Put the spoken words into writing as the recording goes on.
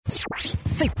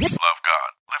Love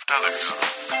God, lift others.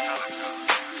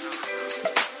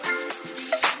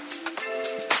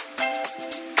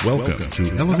 Welcome to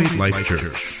Elevate Life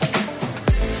Church.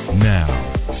 Now,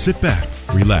 sit back,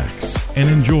 relax, and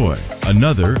enjoy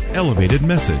another elevated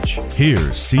message.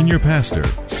 Here's Senior Pastor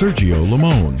Sergio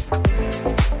Lamone.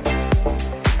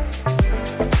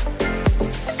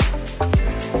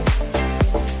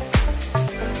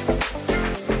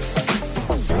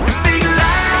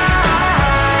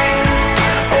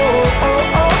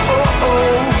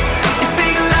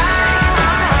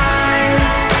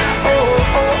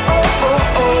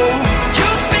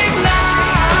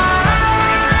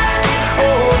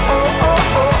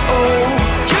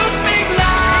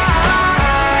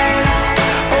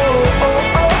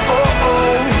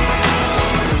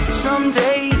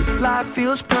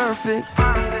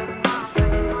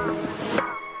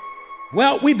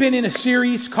 Well, we've been in a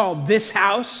series called This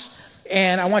House,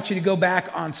 and I want you to go back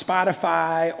on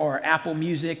Spotify or Apple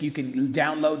Music. You can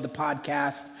download the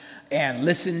podcast and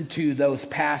listen to those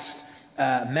past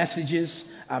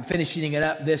messages. I'm finishing it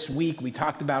up this week. We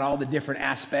talked about all the different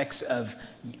aspects of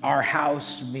our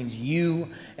house, means you,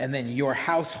 and then your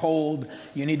household.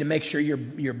 You need to make sure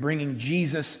you're bringing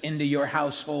Jesus into your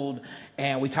household.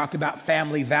 And we talked about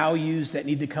family values that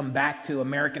need to come back to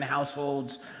American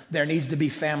households. There needs to be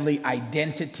family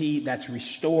identity that's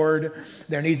restored.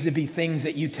 There needs to be things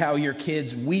that you tell your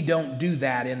kids, we don't do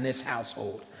that in this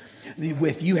household.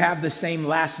 If you have the same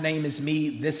last name as me,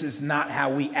 this is not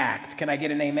how we act. Can I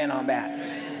get an amen on that?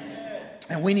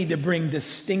 And we need to bring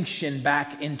distinction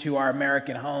back into our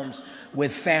American homes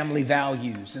with family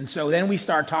values. And so then we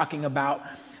start talking about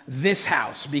this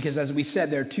house, because as we said,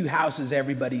 there are two houses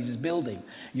everybody's building.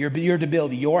 You're to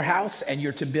build your house, and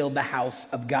you're to build the house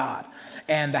of God.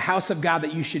 And the house of God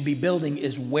that you should be building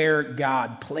is where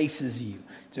God places you.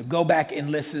 So go back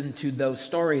and listen to those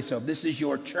stories. So if this is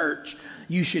your church,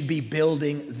 you should be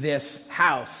building this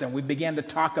house. And we began to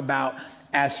talk about,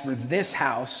 as for this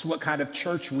house, what kind of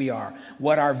church we are,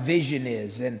 what our vision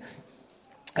is. And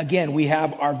again, we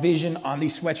have our vision on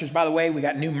these sweatshirts. By the way, we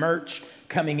got new merch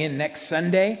coming in next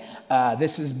Sunday.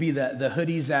 This is the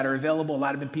hoodies that are available. A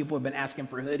lot of people have been asking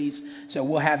for hoodies. So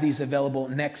we'll have these available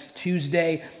next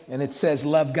Tuesday. And it says,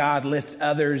 love God, lift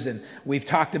others. And we've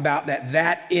talked about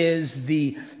that is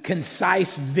the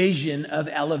concise vision of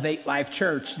Elevate Life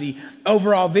Church. The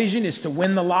overall vision is to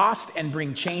win the lost and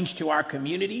bring change to our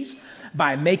communities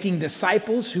by making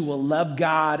disciples who will love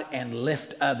God and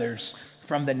lift others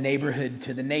from the neighborhood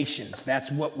to the nations.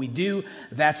 That's what we do.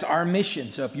 That's our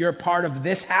mission. So if you're a part of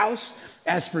this house,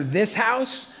 as for this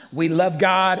house, we love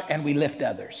God and we lift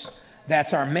others.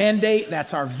 That's our mandate.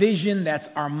 That's our vision. That's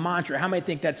our mantra. How many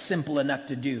think that's simple enough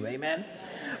to do? Amen?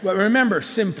 But remember,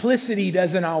 simplicity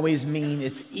doesn't always mean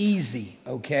it's easy,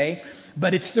 okay?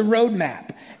 But it's the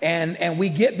roadmap. And we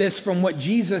get this from what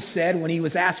Jesus said when he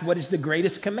was asked, what is the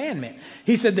greatest commandment?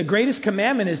 He said, the greatest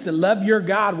commandment is to love your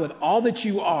God with all that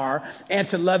you are and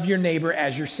to love your neighbor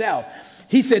as yourself.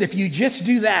 He said, if you just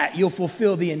do that, you'll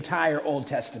fulfill the entire Old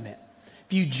Testament.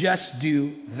 If you just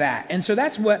do that. And so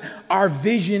that's what our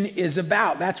vision is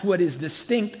about. That's what is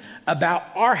distinct about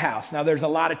our house. Now, there's a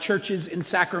lot of churches in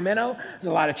Sacramento. There's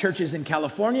a lot of churches in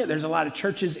California. There's a lot of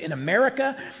churches in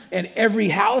America. And every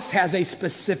house has a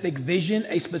specific vision,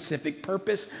 a specific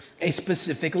purpose, a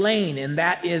specific lane. And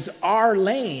that is our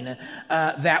lane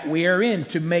that we are in,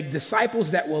 to make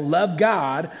disciples that will love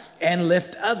God and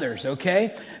lift others,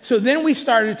 okay? So then we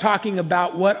started talking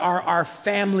about what are our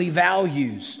family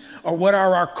values, or what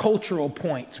are our cultural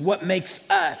points, what makes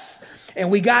us.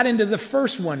 And we got into the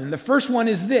first one, and the first one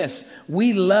is this: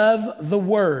 we love the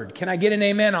Word. Can I get an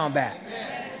amen on that?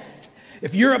 Amen.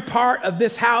 If you're a part of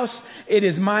this house, it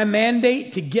is my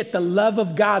mandate to get the love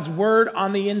of God's Word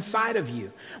on the inside of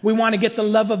you. We want to get the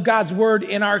love of God's Word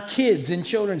in our kids in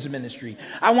children's ministry.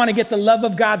 I want to get the love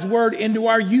of God's Word into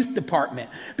our youth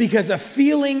department, because a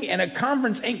feeling and a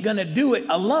conference ain't going to do it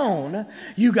alone.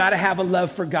 You got to have a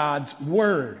love for God's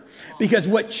Word, because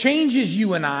what changes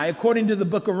you and I, according to the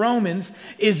book of Romans,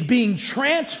 is being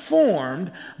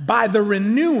transformed by the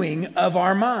renewing of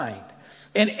our mind.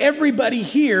 And everybody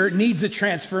here needs a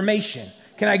transformation.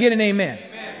 Can I get an amen?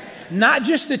 Amen. Not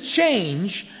just a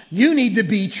change, you need to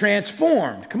be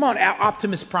transformed. Come on,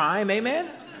 Optimus Prime,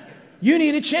 amen? You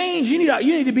need a change. You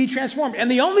need to be transformed. And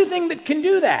the only thing that can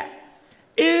do that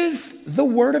is the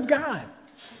Word of God.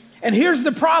 And here's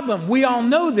the problem. We all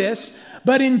know this,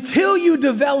 but until you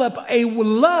develop a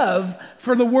love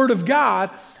for the Word of God,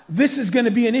 this is going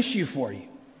to be an issue for you.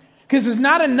 Because it's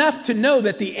not enough to know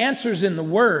that the answer's in the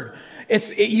Word.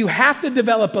 You have to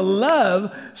develop a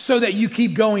love so that you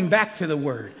keep going back to the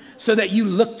Word. so that you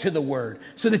look to the Word,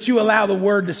 so that you allow the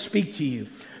Word to speak to you.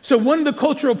 So one of the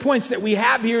cultural points that we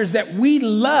have here is that we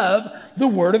love the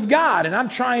Word of God. And I'm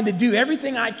trying to do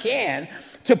everything I can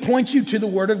to point you to the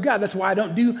Word of God. That's why I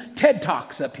don't do TED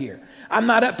Talks up here. I'm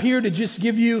not up here to just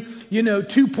give you,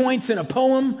 2 points in a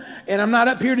poem. And I'm not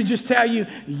up here to just tell you,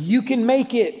 you can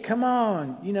make it. Come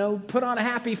on, put on a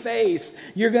happy face.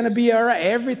 You're going to be all right.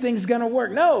 Everything's going to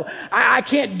work. No, I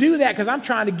can't do that because I'm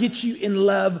trying to get you in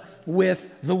love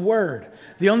with the Word.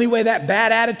 The only way that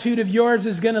bad attitude of yours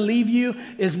is going to leave you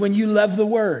is when you love the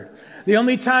Word. The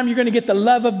only time you're going to get the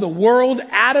love of the world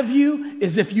out of you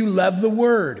is if you love the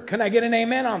Word. Can I get an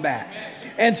amen on that? Amen.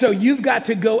 And so you've got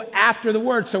to go after the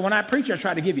Word. So when I preach, I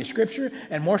try to give you scripture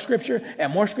and more scripture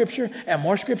and more scripture and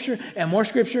more scripture and more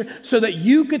scripture so that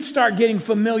you could start getting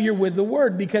familiar with the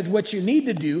Word, because what you need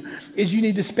to do is you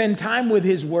need to spend time with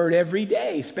His Word every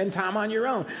day. Spend time on your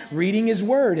own, reading His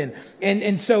Word.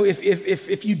 And so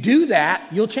if you do that,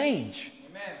 you'll change.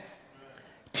 Amen.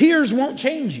 Tears won't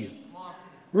change you.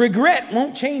 Regret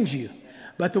won't change you,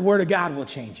 but the Word of God will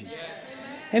change you. Yes.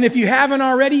 And if you haven't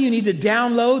already, you need to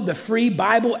download the free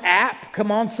Bible app.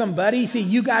 Come on, somebody. See,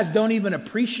 you guys don't even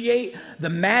appreciate the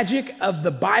magic of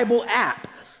the Bible app.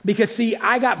 Because, see,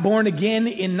 I got born again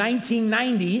in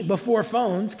 1990 before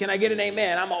phones. Can I get an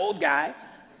amen? I'm an old guy.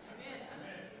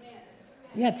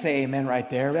 You had to say amen right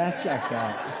there. That's jacked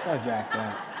up. It's so jacked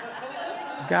up.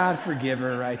 God forgive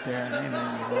her right there.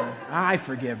 Amen. I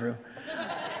forgive her.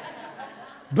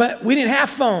 But we didn't have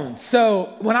phones.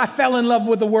 So when I fell in love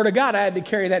with the Word of God, I had to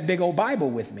carry that big old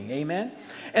Bible with me. Amen.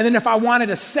 And then if I wanted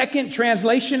a second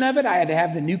translation of it, I had to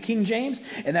have the New King James,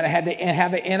 and then I had to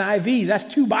have the NIV. That's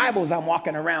 2 Bibles I'm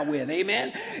walking around with.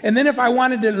 Amen. And then if I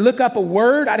wanted to look up a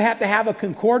word, I'd have to have a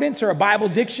concordance or a Bible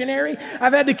dictionary.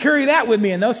 I've had to carry that with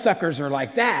me, and those suckers are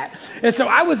like that. And so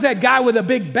I was that guy with a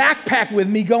big backpack with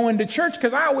me going to church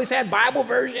because I always had Bible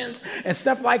versions and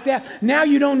stuff like that. Now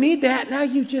you don't need that. Now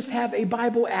you just have a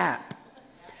Bible app.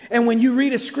 And when you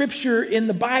read a scripture in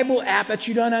the Bible app that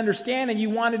you don't understand and you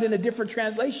want it in a different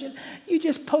translation, you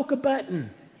just poke a button.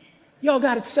 Y'all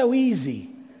got it so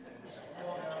easy.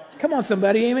 Come on,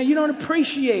 somebody, amen. You don't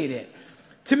appreciate it.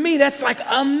 To me, that's like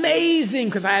amazing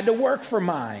because I had to work for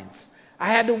mine. I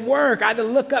had to work. I had to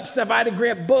look up stuff. I had to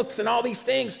grab books and all these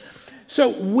things.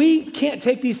 So we can't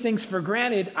take these things for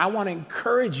granted. I want to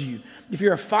encourage you. If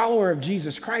you're a follower of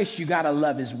Jesus Christ, you got to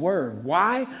love His Word.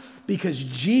 Why? Because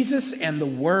Jesus and the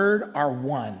Word are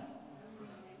one.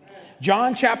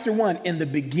 John chapter 1, in the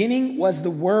beginning was the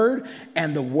Word,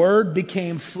 and the Word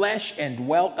became flesh and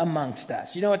dwelt amongst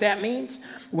us. You know what that means?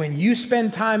 When you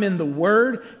spend time in the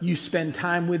Word, you spend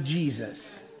time with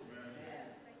Jesus.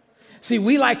 See,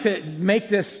 we like to make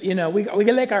this, we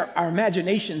can let our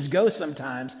imaginations go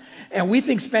sometimes. And we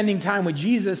think spending time with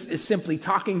Jesus is simply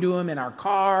talking to Him in our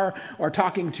car or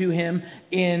talking to Him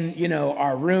in,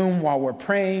 our room while we're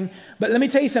praying. But let me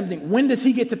tell you something. When does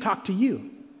He get to talk to you?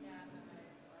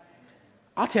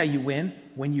 I'll tell you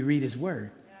when you read His Word.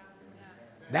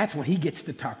 That's when He gets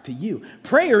to talk to you.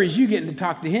 Prayer is you getting to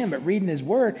talk to Him, but reading His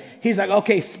Word, He's like,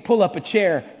 okay, pull up a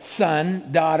chair,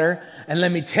 son, daughter, and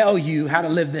let me tell you how to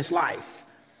live this life.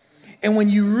 And when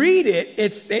you read it,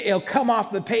 it'll come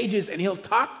off the pages and He'll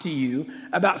talk to you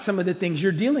about some of the things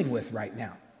you're dealing with right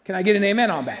now. Can I get an amen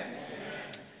on that?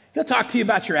 Amen. He'll talk to you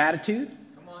about your attitude.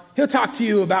 He'll talk to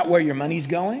you about where your money's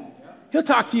going. He'll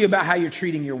talk to you about how you're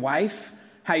treating your wife,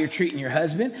 how you're treating your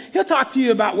husband. He'll talk to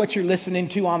you about what you're listening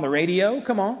to on the radio.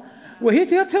 Come on. Well,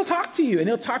 he'll talk to you, and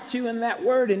He'll talk to you in that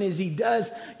Word. And as He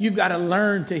does, you've got to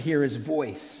learn to hear His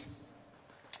voice.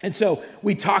 And so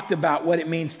we talked about what it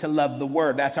means to love the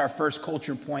Word. That's our first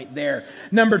culture point there.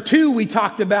 Number 2, we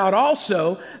talked about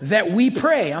also that we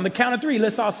pray. On the count of 3,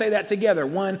 let's all say that together.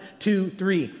 1, 2,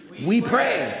 3. We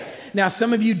pray. Now,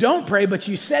 some of you don't pray, but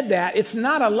you said that. It's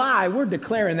not a lie. We're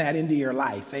declaring that into your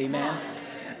life. Amen.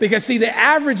 Because, see, the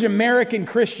average American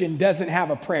Christian doesn't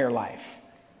have a prayer life.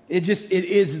 It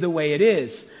is the way it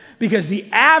is. Because the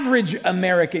average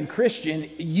American Christian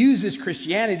uses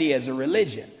Christianity as a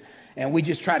religion. And we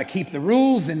just try to keep the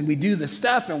rules, and we do the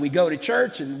stuff, and we go to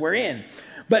church, and we're in.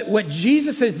 But what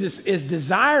Jesus is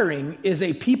desiring is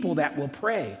a people that will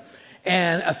pray.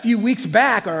 And a few weeks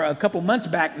back, or a couple months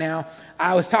back now,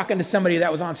 I was talking to somebody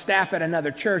that was on staff at another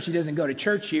church. He doesn't go to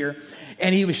church here.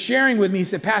 And he was sharing with me, he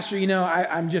said, Pastor,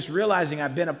 I'm just realizing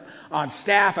I've been on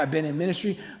staff, I've been in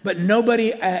ministry, but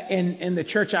nobody in the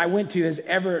church I went to has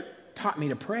ever taught me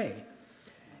to pray.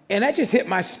 And that just hit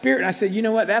my spirit. And I said, you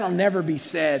know what? That'll never be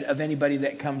said of anybody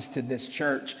that comes to this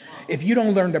church. If you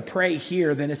don't learn to pray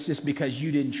here, then it's just because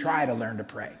you didn't try to learn to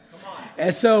pray.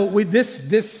 And so we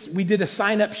did a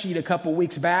sign-up sheet a couple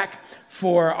weeks back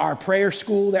for our prayer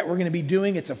school that we're going to be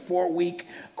doing. It's a 4-week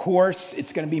course.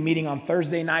 It's going to be meeting on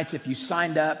Thursday nights. If you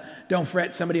signed up, don't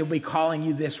fret. Somebody will be calling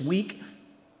you this week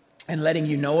and letting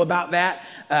you know about that,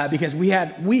 because we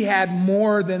had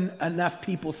more than enough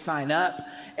people sign up,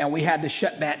 and we had to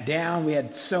shut that down. We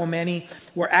had so many.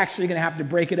 We're actually going to have to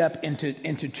break it up into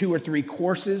 2 or 3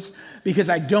 courses, because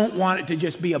I don't want it to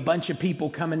just be a bunch of people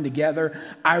coming together.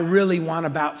 I really want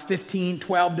about 12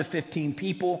 to 15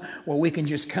 people where we can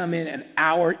just come in an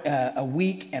hour a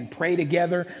week and pray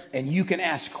together, and you can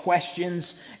ask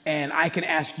questions and I can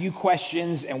ask you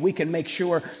questions, and we can make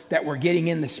sure that we're getting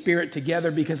in the Spirit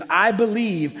together, because I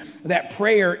believe that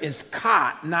prayer is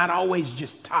caught, not always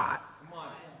just taught.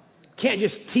 Can't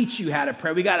just teach you how to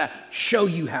pray. We got to show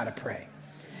you how to pray.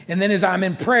 And then as I'm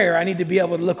in prayer, I need to be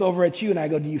able to look over at you and I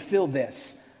go, do you feel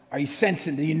this? Are you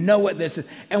sensing? Do you know what this is?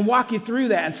 And walk you through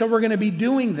that. And so we're going to be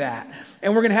doing that.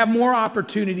 And we're going to have more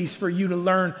opportunities for you to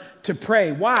learn to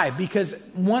pray. Why? Because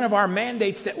one of our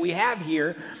mandates that we have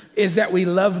here is that we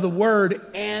love the Word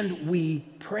and we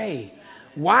pray.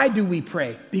 Why do we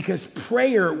pray? Because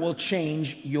prayer will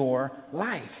change your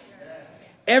life.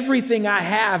 Everything I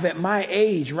have at my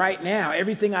age right now,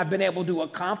 everything I've been able to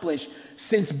accomplish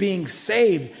since being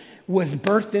saved was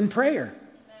birthed in prayer.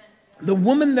 The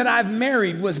woman that I've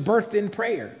married was birthed in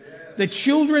prayer. The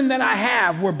children that I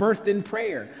have were birthed in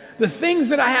prayer. The things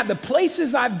that I have, the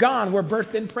places I've gone were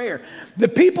birthed in prayer. The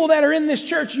people that are in this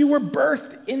church, you were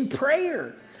birthed in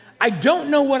prayer. I don't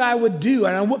know what I would do.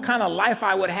 I don't know what kind of life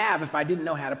I would have if I didn't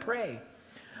know how to pray.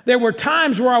 There were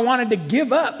times where I wanted to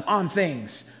give up on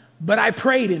things, but I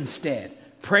prayed instead.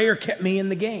 Prayer kept me in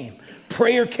the game.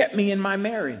 Prayer kept me in my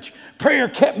marriage. Prayer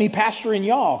kept me pastoring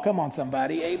y'all. Come on,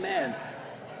 somebody. Amen.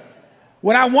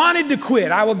 When I wanted to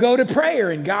quit, I would go to prayer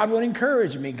and God would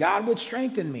encourage me. God would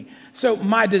strengthen me. So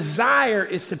my desire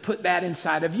is to put that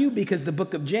inside of you, because the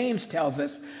book of James tells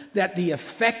us that the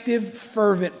effective,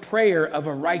 fervent prayer of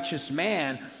a righteous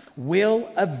man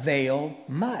will avail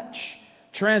much.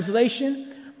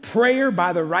 Translation, prayer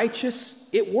by the righteous,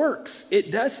 it works. It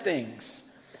does things.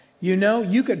 You know,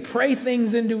 you could pray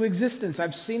things into existence.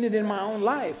 I've seen it in my own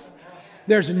life.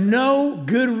 There's no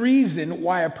good reason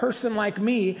why a person like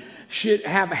me should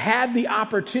have had the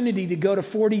opportunity to go to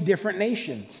 40 different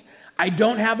nations. I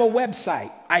don't have a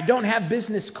website. I don't have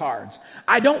business cards.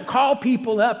 I don't call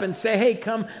people up and say, hey,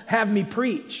 come have me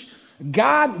preach.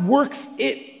 God works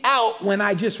it out when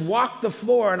I just walk the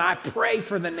floor and I pray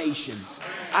for the nations.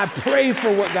 I pray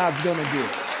for what God's going to do.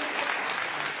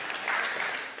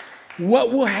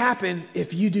 What will happen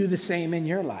if you do the same in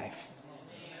your life?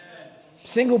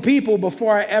 Single people,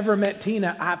 before I ever met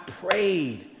Tina, I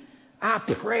prayed.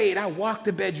 I walked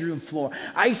the bedroom floor.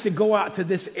 I used to go out to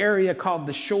this area called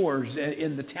the Shores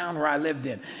in the town where I lived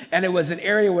in. And it was an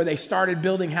area where they started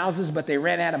building houses, but they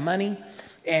ran out of money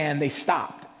and they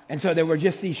stopped. And so there were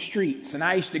just these streets. And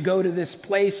I used to go to this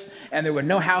place and there were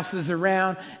no houses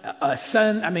around.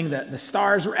 The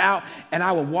stars were out. And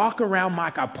I would walk around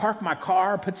I'd park my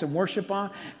car, put some worship on,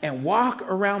 and walk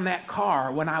around that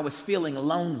car when I was feeling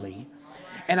lonely.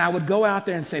 And I would go out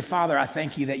there and say, Father, I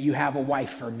thank you that you have a wife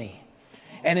for me.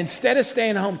 And instead of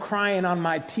staying home crying on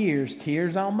my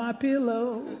tears on my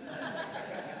pillow,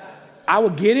 I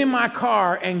would get in my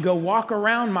car and go walk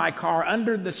around my car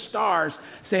under the stars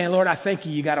saying, Lord, I thank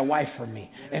you got a wife for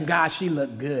me. And God, she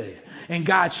looked good. And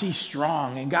God, she's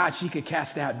strong. And God, she could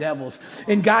cast out devils.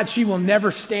 And God, she will never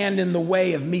stand in the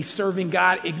way of me serving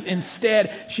God.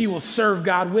 Instead, she will serve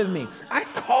God with me. I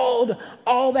called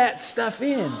all that stuff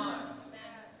in.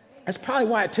 That's probably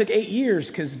why it took 8 years,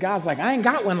 because God's like, I ain't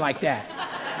got one like that.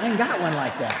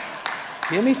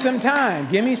 Give me some time.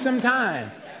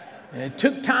 And it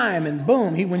took time, and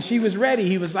boom, when she was ready,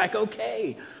 he was like,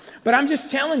 okay. But I'm just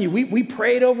telling you, we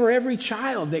prayed over every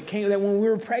child that when we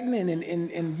were pregnant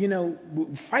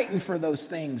and fighting for those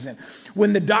things. And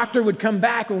when the doctor would come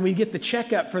back, when we get the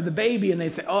checkup for the baby and they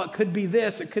say, oh, it could be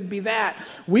this, it could be that,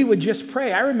 we would just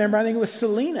pray. I remember, I think it was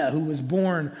Selena who was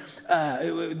born.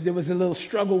 There was a little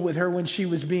struggle with her when she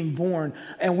was being born.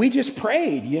 And we just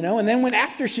prayed, And then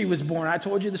after she was born, I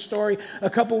told you the story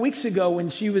a couple weeks ago when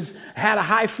she had a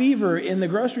high fever in the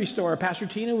grocery store. Pastor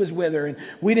Tina was with her and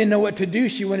we didn't know what to do.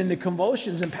 She went into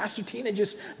convulsions and Pastor Tina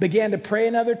just began to pray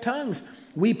in other tongues.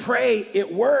 We pray,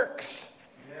 it works.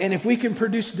 And if we can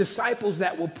produce disciples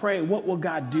that will pray, what will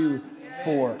God do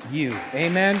for you?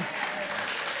 Amen.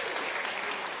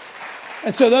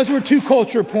 And so those were 2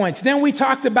 culture points. Then we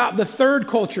talked about the third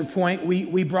culture point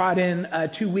we brought in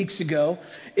 2 weeks ago,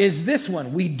 is this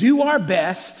one. We do our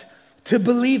best to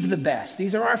believe the best.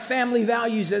 These are our family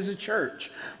values as a church.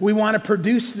 We want to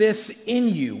produce this in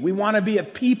you. We want to be a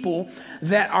people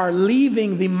that are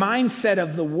leaving the mindset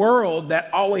of the world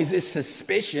that always is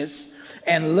suspicious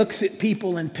and looks at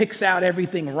people and picks out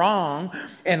everything wrong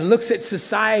and looks at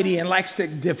society and likes to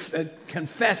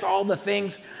confess all the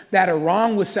things that are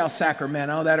wrong with South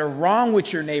Sacramento, that are wrong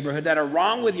with your neighborhood, that are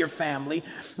wrong with your family.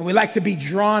 And we like to be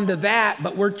drawn to that,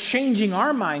 but we're changing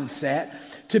our mindset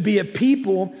to be a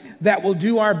people that will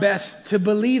do our best to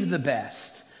believe the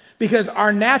best, because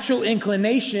our natural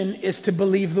inclination is to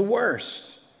believe the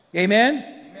worst. Amen?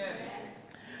 Amen.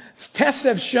 Tests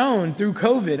have shown through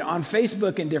COVID on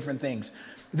Facebook and different things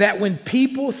that when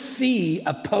people see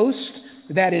a post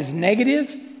that is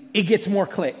negative, it gets more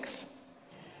clicks.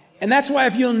 And that's why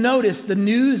if you'll notice, the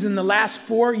news in the last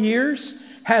 4 years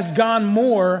has gone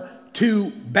more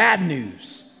to bad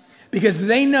news. Because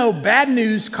they know bad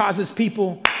news causes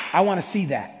people, I want to see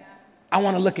that. I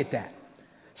want to look at that.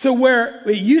 So where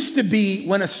it used to be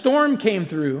when a storm came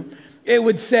through, it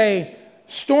would say,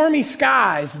 stormy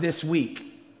skies this week.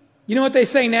 You know what they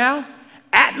say now?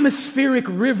 Atmospheric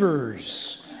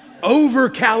rivers over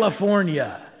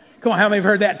California. Come on, how many have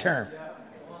heard that term?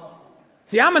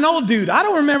 See, I'm an old dude. I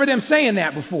don't remember them saying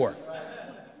that before.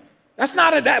 That's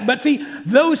not that. But see,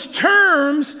 those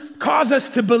terms cause us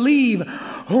to believe,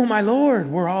 oh my Lord,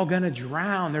 we're all going to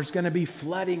drown. There's going to be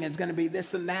flooding. It's going to be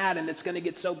this and that, and it's going to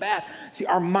get so bad. See,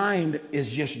 our mind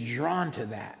is just drawn to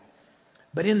that.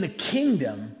 But in the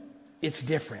kingdom, it's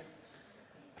different.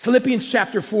 Philippians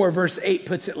chapter 4, verse 8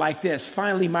 puts it like this.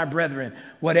 Finally, my brethren,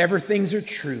 whatever things are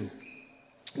true,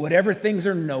 whatever things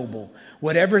are noble,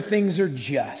 whatever things are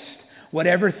just,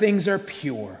 whatever things are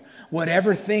pure,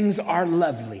 whatever things are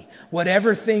lovely,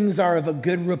 whatever things are of a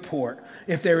good report,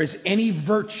 if there is any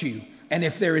virtue and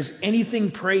if there is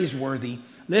anything praiseworthy,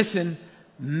 listen,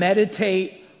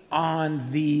 meditate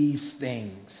on these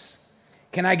things.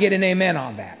 Can I get an amen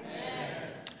on that? Amen.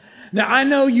 Now, I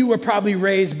know you were probably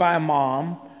raised by a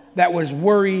mom that was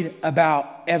worried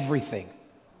about everything.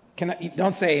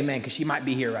 Don't say amen, because she might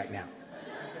be here right now.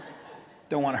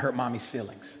 Don't want to hurt mommy's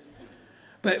feelings.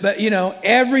 But you know,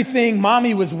 everything,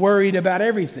 mommy was worried about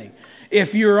everything.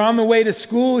 If you're on the way to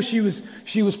school, she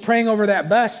was praying over that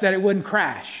bus that it wouldn't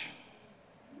crash.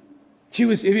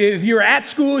 If you were at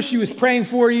school, she was praying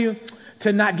for you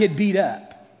to not get beat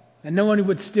up and no one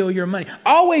would steal your money.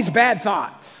 Always bad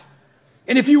thoughts.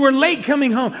 And if you were late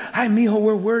coming home, hi, mijo,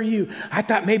 where were you? I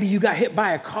thought maybe you got hit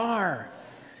by a car.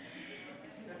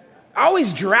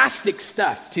 Always drastic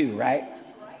stuff too, right?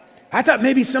 I thought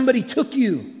maybe somebody took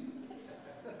you.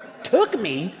 Took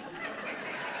me?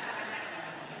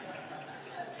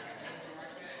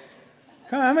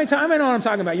 Come on, how many times I know what I'm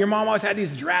talking about? Your mom always had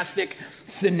these drastic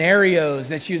scenarios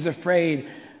that she was afraid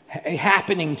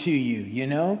happening to you, you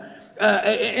know?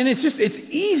 And it's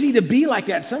easy to be like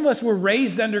that. Some of us were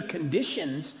raised under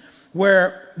conditions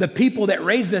where the people that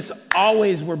raised us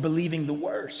always were believing the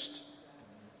worst.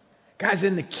 Guys,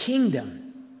 in the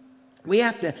kingdom, we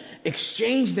have to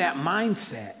exchange that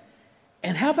mindset.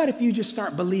 And how about if you just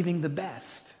start believing the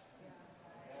best?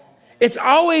 It's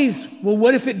always, well,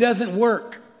 what if it doesn't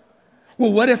work?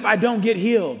 Well, what if I don't get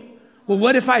healed? Well,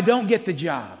 what if I don't get the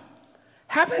job?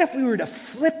 How about if we were to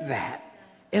flip that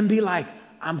and be like,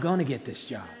 I'm going to get this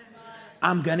job.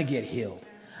 I'm going to get healed.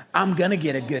 I'm going to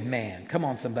get a good man. Come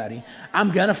on, somebody.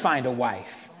 I'm going to find a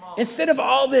wife. Instead of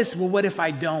all this, well, what if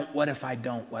I don't? What if I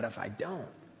don't? What if I don't?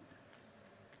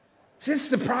 See, this is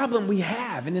the problem we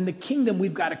have. And in the kingdom,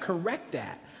 we've got to correct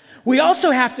that. We also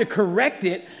have to correct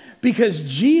it because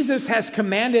Jesus has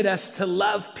commanded us to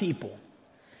love people.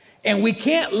 And we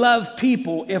can't love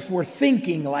people if we're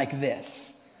thinking like this.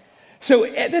 So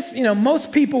this, you know,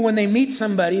 most people, when they meet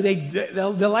somebody,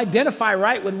 they'll identify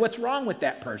right with what's wrong with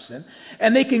that person.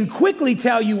 And they can quickly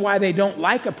tell you why they don't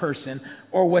like a person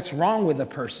or what's wrong with a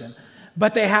person.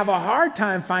 But they have a hard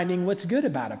time finding what's good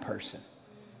about a person.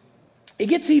 It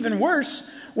gets even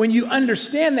worse when you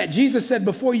understand that Jesus said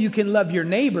before you can love your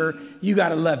neighbor, you got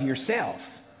to love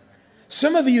yourself.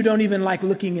 Some of you don't even like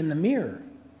looking in the mirror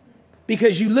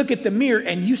because you look at the mirror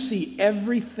and you see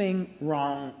everything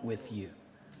wrong with you.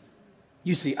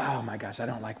 You see, oh my gosh, I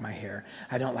don't like my hair.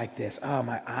 I don't like this. Oh,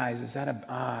 my eyes, is that a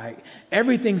eye?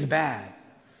 Everything's bad.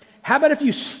 How about if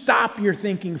you stop your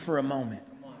thinking for a moment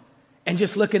and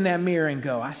just look in that mirror and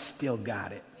go, I still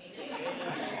got it.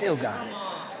 I still got it.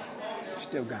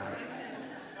 Still got it.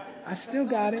 I still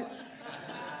got it.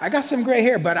 I got some gray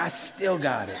hair, but I still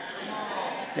got it.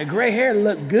 The gray hair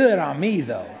looked good on me,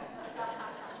 though.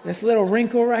 This little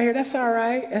wrinkle right here, that's all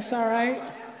right. That's all right.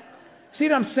 See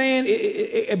what I'm saying?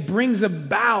 It brings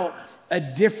about a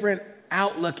different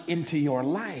outlook into your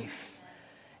life.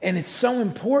 And it's so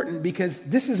important because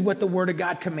this is what the Word of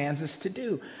God commands us to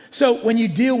do. So when you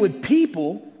deal with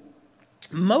people,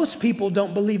 most people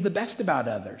don't believe the best about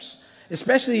others.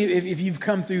 Especially if you've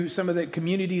come through some of the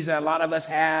communities that a lot of us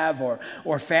have,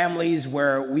 or families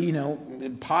where we,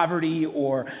 poverty,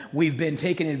 or we've been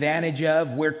taken advantage of,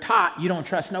 we're taught you don't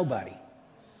trust nobody.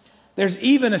 There's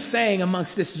even a saying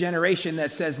amongst this generation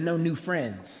that says no new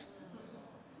friends.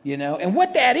 And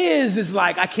what that is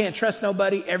like, I can't trust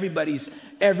nobody. Everybody's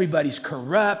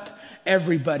corrupt.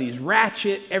 Everybody's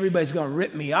ratchet. Everybody's going to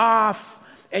rip me off.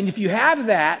 And if you have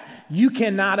that, you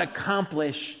cannot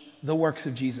accomplish the works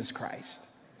of Jesus Christ.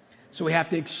 So we have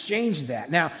to exchange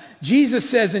that. Now, Jesus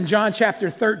says in John chapter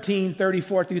 13,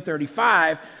 34 through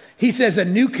 35, he says, a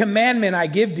new commandment I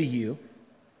give to you,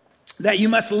 that you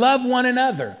must love one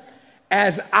another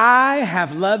as I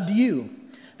have loved you,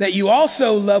 that you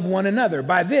also love one another.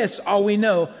 By this, all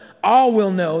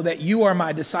will know that you are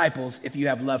my disciples if you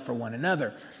have love for one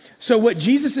another. So what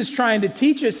Jesus is trying to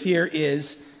teach us here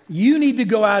is you need to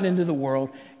go out into the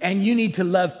world and you need to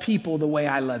love people the way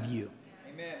I love you.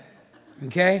 Amen.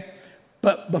 Okay?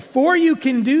 But before you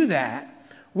can do that,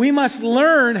 we must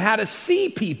learn how to see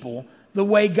people the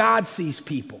way God sees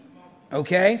people.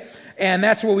 Okay? And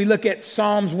that's where we look at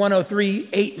Psalms 103,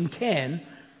 8 and 10.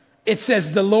 It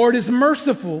says, the Lord is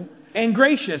merciful and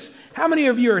gracious. How many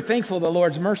of you are thankful the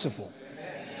Lord's merciful?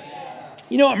 Amen.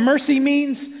 You know what mercy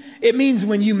means? It means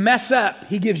when you mess up,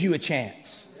 he gives you a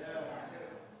chance.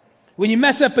 When you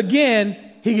mess up again,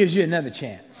 he gives you another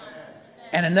chance,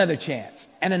 and another chance,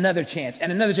 and another chance,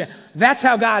 and another chance. That's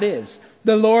how God is.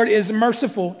 The Lord is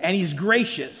merciful, and he's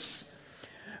gracious.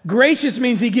 Gracious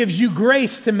means he gives you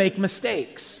grace to make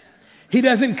mistakes. He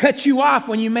doesn't cut you off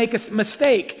when you make a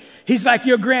mistake. He's like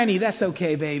your granny. That's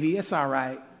okay, baby. It's all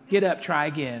right. Get up, try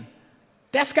again.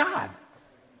 That's God.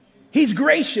 He's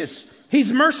gracious.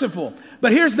 He's merciful.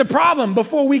 But here's the problem.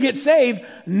 Before we get saved,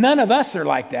 none of us are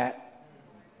like that.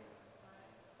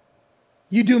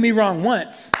 You do me wrong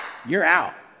once, you're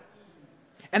out.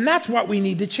 And that's what we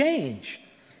need to change.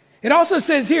 It also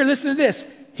says here, listen to this.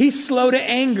 He's slow to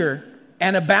anger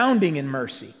and abounding in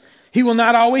mercy. He will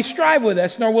not always strive with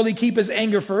us, nor will he keep his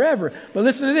anger forever. But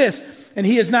listen to this. And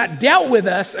he has not dealt with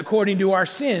us according to our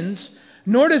sins,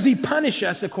 nor does he punish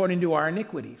us according to our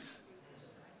iniquities.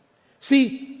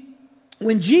 See,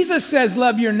 when Jesus says,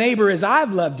 love your neighbor as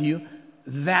I've loved you,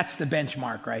 that's the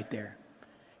benchmark right there.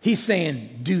 He's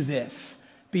saying, do this.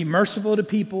 Be merciful to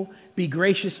people, be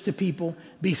gracious to people,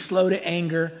 be slow to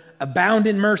anger, abound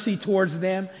in mercy towards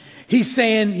them. He's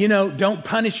saying, don't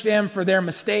punish them for their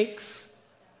mistakes.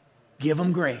 Give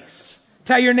them grace.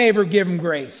 Tell your neighbor, give them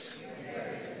grace.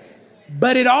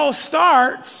 But it all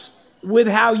starts with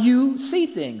how you see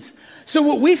things. So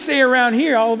what we say around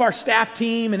here, all of our staff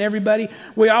team and everybody,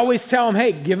 we always tell them,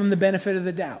 hey, give them the benefit of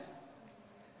the doubt.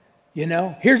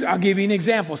 I'll give you an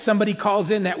example. Somebody calls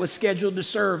in that was scheduled to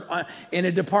serve in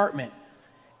a department.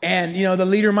 And, the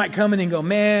leader might come in and go,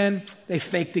 man, they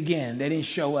faked again. They didn't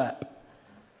show up.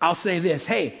 I'll say this,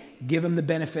 hey, give them the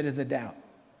benefit of the doubt.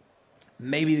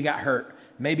 Maybe they got hurt.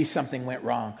 Maybe something went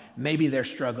wrong. Maybe they're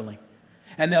struggling.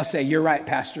 And they'll say, you're right,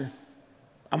 Pastor.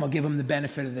 I'm going to give them the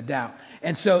benefit of the doubt.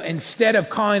 And so instead of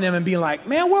calling them and being like,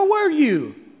 man, where were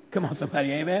you? Come on,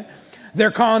 somebody, amen?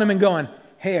 They're calling them and going,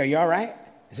 hey, are you all right?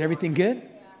 Is everything good?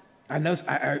 I know,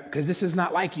 because this is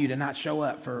not like you to not show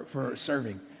up for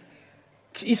serving.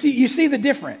 You see the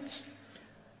difference.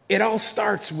 It all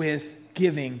starts with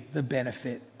giving the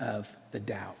benefit of the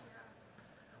doubt.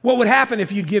 What would happen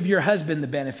if you give your husband the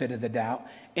benefit of the doubt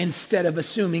instead of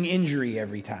assuming injury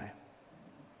every time?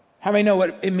 How many know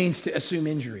what it means to assume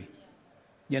injury?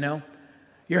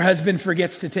 Your husband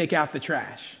forgets to take out the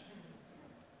trash.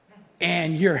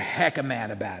 And you're hecka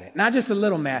mad about it. Not just a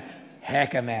little mad,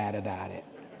 hecka mad about it.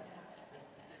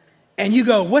 And you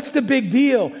go, what's the big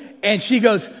deal? And she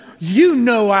goes,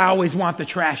 I always want the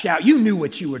trash out. You knew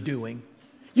what you were doing.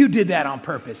 You did that on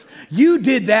purpose. You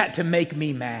did that to make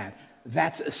me mad.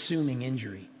 That's assuming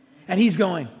injury. And he's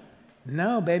going,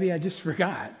 no, baby, I just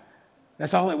forgot.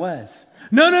 That's all it was.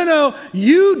 No.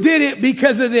 You did it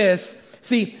because of this.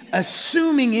 See,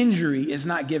 assuming injury is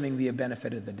not giving the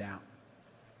benefit of the doubt.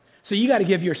 So you got to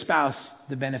give your spouse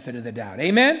the benefit of the doubt.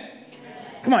 Amen? Amen.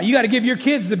 Come on, you got to give your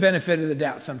kids the benefit of the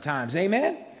doubt sometimes.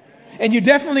 Amen? And you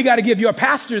definitely got to give your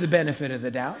pastor the benefit of the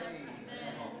doubt.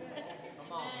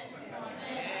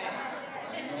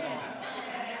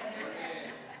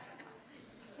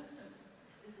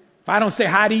 If I don't say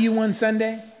hi to you one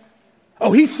Sunday,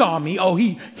 oh, he saw me. Oh,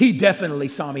 he definitely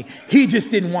saw me. He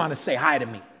just didn't want to say hi to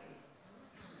me.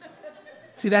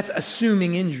 See, that's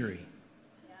assuming injury.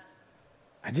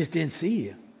 I just didn't see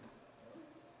you.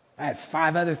 I had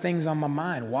 5 other things on my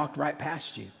mind, walked right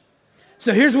past you.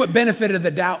 So here's what benefit of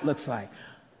the doubt looks like.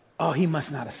 Oh, he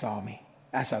must not have saw me.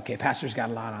 That's okay. Pastor's got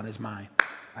a lot on his mind.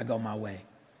 I go my way.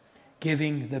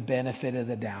 Giving the benefit of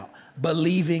the doubt.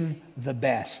 Believing the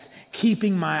best.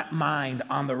 Keeping my mind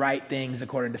on the right things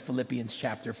according to Philippians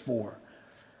chapter 4.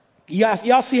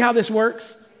 Y'all see how this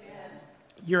works? Yeah.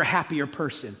 You're a happier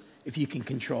person if you can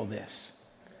control this.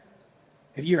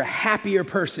 If you're a happier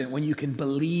person when you can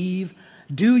believe,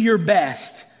 do your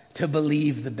best to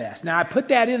believe the best. Now, I put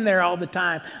that in there all the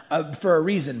time for a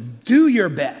reason. Do your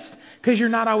best, because you're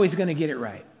not always going to get it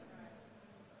right.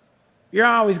 You're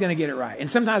not always going to get it right.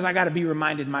 And sometimes I got to be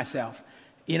reminded myself,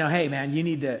 hey, man, you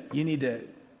need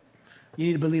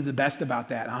to believe the best about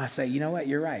that. And I say, you know what?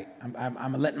 You're right.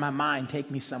 I'm letting my mind take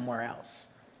me somewhere else.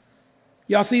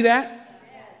 Y'all see that?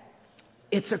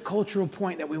 It's a cultural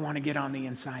point that we want to get on the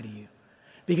inside of you,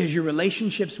 because your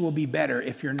relationships will be better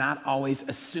if you're not always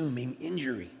assuming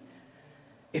injury.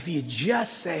 If you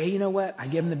just say, hey, you know what? I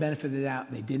give them the benefit of the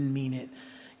doubt. They didn't mean it.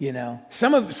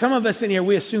 Some of us in here,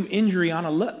 we assume injury on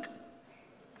a look.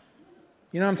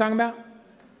 You know what I'm talking about?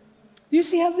 Did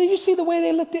you see the way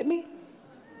they looked at me?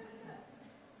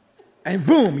 And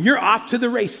boom, you're off to the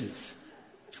races.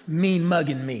 Mean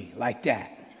mugging me like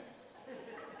that.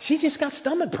 She just got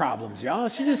stomach problems, y'all.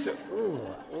 She just,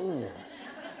 ooh.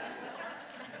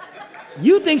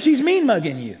 You think she's mean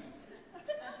mugging you.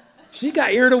 She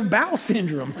got irritable bowel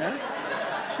syndrome, man.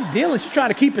 She's trying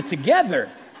to keep it together.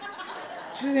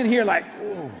 She's in here like,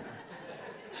 ooh.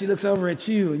 She looks over at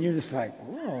you and you're just like,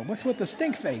 whoa, what's with the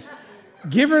stink face?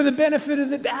 Give her the benefit of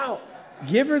the doubt.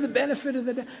 Give her the benefit of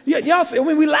the doubt. Y'all see,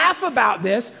 we laugh about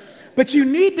this, but you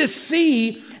need to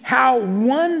see how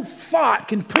one thought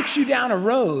can put you down a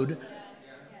road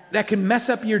that can mess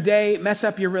up your day, mess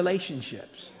up your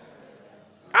relationships.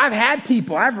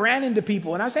 I've ran into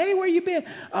people and I say, hey, where you been?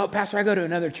 Oh, Pastor, I go to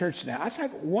another church now. I was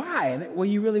like, why? And, well,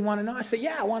 you really want to know? I said,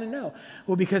 yeah, I want to know.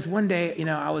 Well, because one day,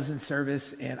 I was in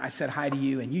service and I said hi to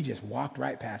you and you just walked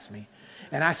right past me.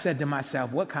 And I said to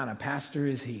myself, what kind of pastor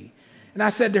is he? And I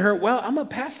said to her, well, I'm a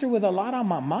pastor with a lot on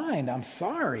my mind. I'm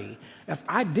sorry. If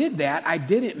I did that, I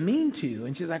didn't mean to.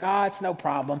 And she's like, oh, it's no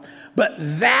problem. But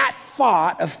that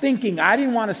thought of thinking I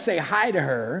didn't want to say hi to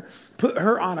her put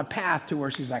her on a path to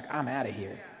where she's like, I'm out of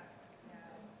here.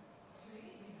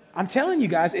 I'm telling you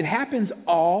guys, it happens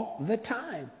all the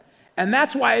time. And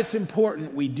that's why it's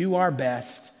important we do our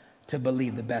best to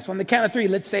believe the best. On the count of 3,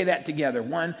 let's say that together.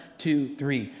 1, 2,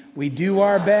 3. We do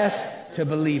our best to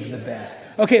believe the best.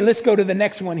 Okay, let's go to the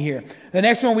next one here. The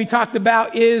next one we talked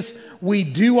about is we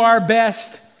do our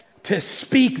best to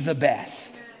speak the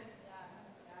best.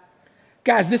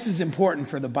 Guys, this is important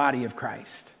for the body of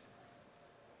Christ.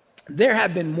 There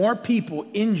have been more people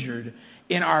injured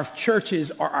in our churches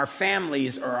or our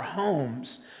families or our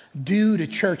homes due to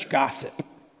church gossip,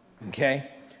 okay?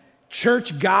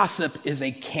 Church gossip is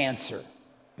a cancer,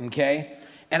 okay?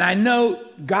 And I know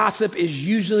gossip is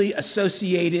usually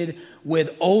associated with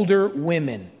older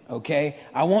women, okay?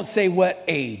 I won't say what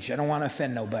age. I don't want to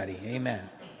offend nobody, amen.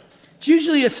 It's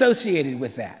usually associated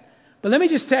with that. But let me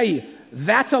just tell you,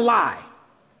 that's a lie,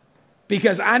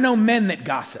 because I know men that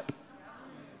gossip.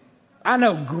 I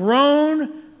know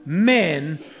grown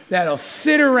men that'll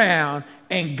sit around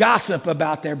and gossip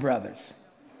about their brothers.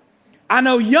 I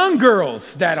know young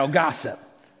girls that'll gossip.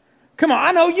 Come on,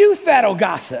 I know youth that'll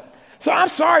gossip. So I'm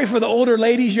sorry for the older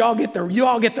ladies, you all get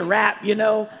the rap,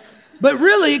 But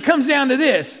really it comes down to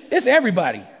this. It's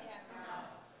everybody.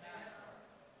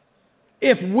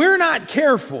 If we're not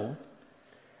careful,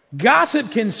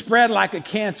 gossip can spread like a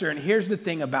cancer. And here's the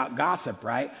thing about gossip,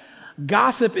 right?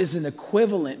 Gossip is an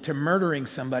equivalent to murdering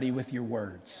somebody with your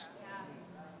words.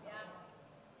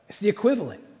 It's the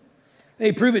equivalent.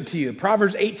 They prove it to you.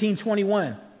 Proverbs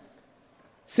 18:21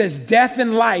 says, death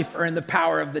and life are in the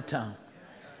power of the tongue,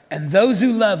 and those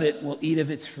who love it will eat of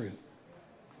its fruit.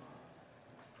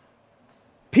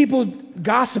 People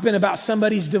gossiping about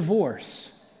somebody's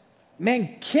divorce.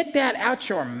 Man, get that out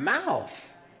your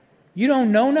mouth. You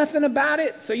don't know nothing about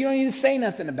it, so you don't need to say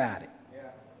nothing about it.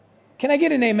 Can I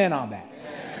get an amen on that?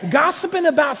 Yeah. Gossiping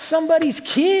about somebody's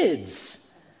kids.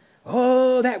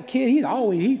 Oh, that kid,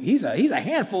 he's a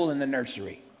handful in the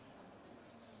nursery.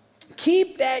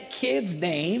 Keep that kid's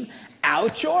name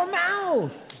out your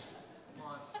mouth.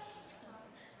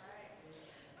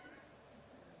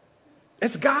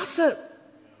 It's gossip.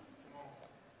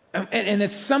 And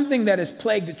it's something that has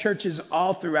plagued the churches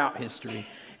all throughout history.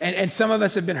 And some of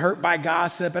us have been hurt by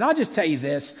gossip. And I'll just tell you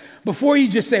this. Before you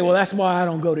just say, well, that's why I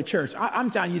don't go to church.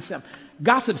 I'm telling you something.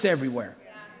 Gossip's everywhere.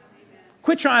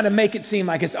 Quit trying to make it seem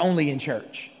like it's only in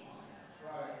church.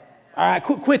 All right,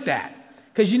 quit that.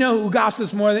 Because you know who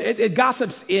gossips more? It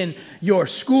gossips in your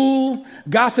school.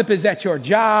 Gossip is at your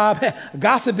job.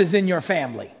 Gossip is in your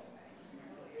family.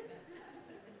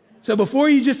 So before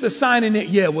you just assigning it,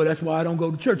 yeah, well, that's why I don't go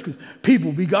to church, because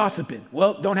people be gossiping.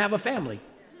 Well, don't have a family,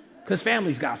 because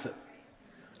families gossip.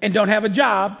 And don't have a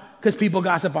job, because people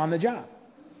gossip on the job.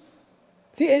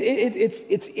 See,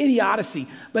 it's idiocy,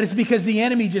 but it's because the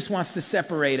enemy just wants to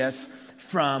separate us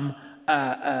from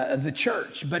the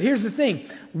church. But here's the thing.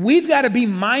 We've got to be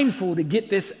mindful to get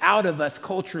this out of us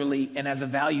culturally and as a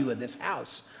value of this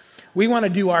house. We want to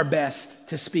do our best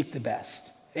to speak the best.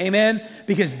 Amen?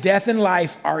 Because death and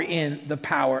life are in the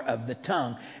power of the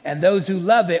tongue. And those who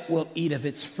love it will eat of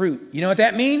its fruit. You know what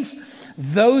that means?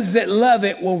 Those that love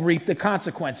it will reap the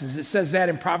consequences. It says that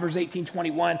in Proverbs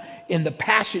 18:21 in the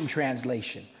Passion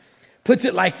Translation. Puts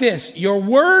it like this. Your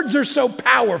words are so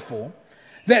powerful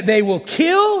that they will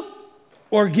kill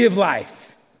or give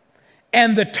life.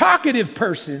 And the talkative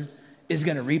person is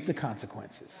going to reap the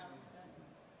consequences.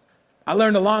 I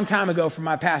learned a long time ago from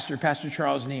my pastor, Pastor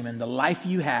Charles Neiman, the life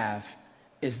you have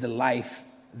is the life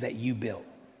that you built.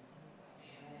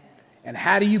 And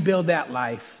how do you build that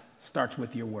life? Starts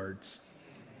with your words.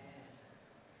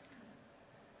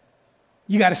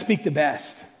 You got to speak the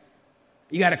best.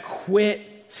 You got to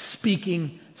quit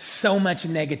speaking so much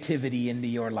negativity into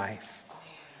your life.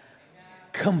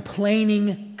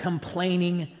 Complaining.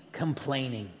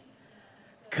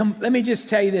 Let me just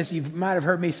tell you this. You might have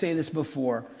heard me say this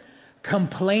before.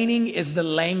 Complaining is the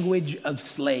language of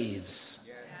slaves.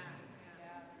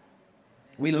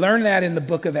 We learn that in the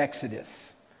book of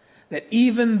Exodus. That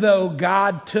even though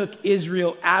God took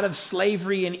Israel out of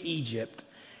slavery in Egypt,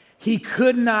 he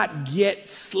could not get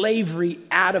slavery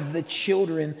out of the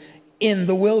children in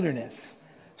the wilderness.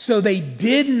 So they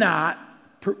did not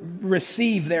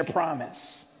receive their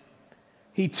promise.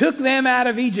 He took them out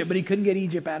of Egypt, but he couldn't get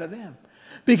Egypt out of them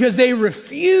because they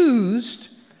refused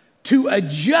to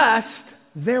adjust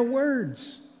their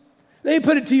words. Let me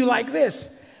put it to you like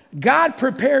this. God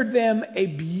prepared them a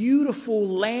beautiful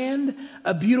land,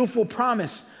 a beautiful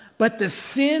promise, but the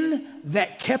sin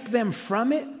that kept them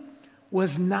from it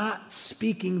was not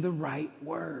speaking the right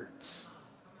words.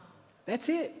 That's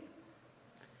it.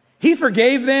 He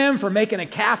forgave them for making a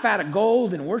calf out of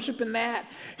gold and worshiping that.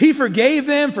 He forgave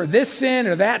them for this sin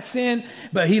or that sin,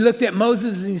 but he looked at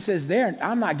Moses and he says,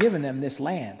 I'm not giving them this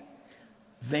land.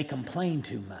 They complain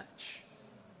too much.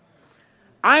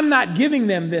 I'm not giving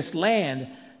them this land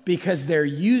because they're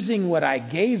using what I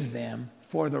gave them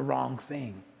for the wrong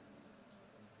thing.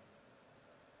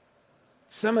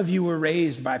 Some of you were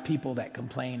raised by people that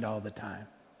complained all the time.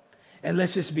 And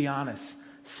let's just be honest.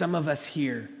 Some of us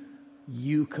here,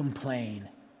 you complain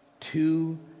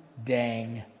too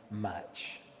dang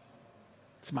much.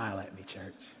 Smile at me,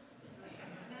 church.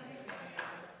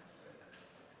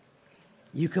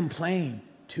 You complain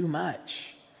too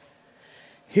much.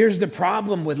 Here's the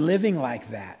problem with living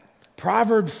like that.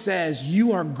 Proverbs says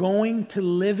you are going to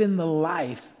live in the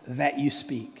life that you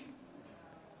speak.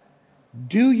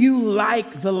 Do you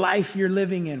like the life you're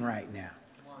living in right now?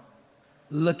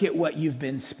 Look at what you've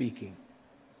been speaking.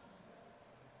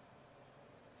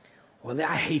 Well,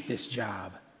 I hate this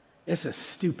job. It's a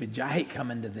stupid job. I hate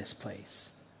coming to this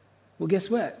place. Well, guess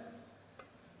what?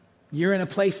 You're in a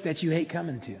place that you hate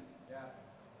coming to.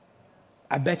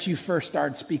 I bet you first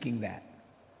started speaking that.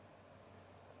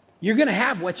 You're going to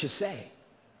have what you say.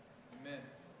 Amen.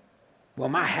 Well,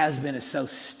 my husband is so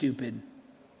stupid.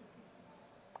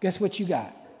 Guess what you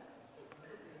got?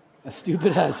 A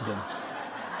stupid husband.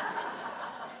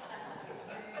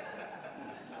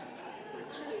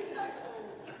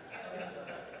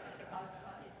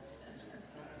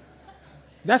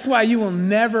 That's why you will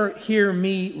never hear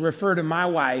me refer to my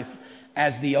wife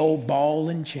as the old ball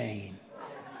and chain.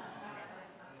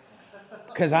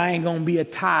 Because I ain't going to be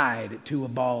tied to a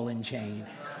ball and chain.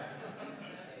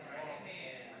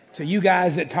 So you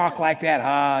guys that talk like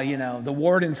that, the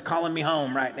warden's calling me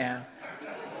home right now.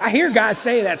 I hear guys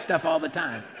say that stuff all the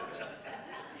time.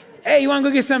 Hey, you want to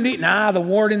go get something to eat? Nah, the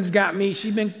warden's got me.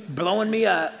 She's been blowing me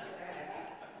up.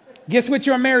 Guess what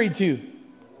you're married to?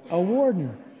 A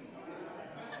warden.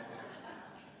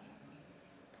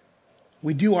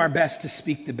 We do our best to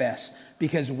speak the best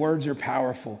because words are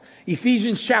powerful.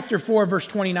 Ephesians chapter 4, verse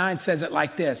 29 says it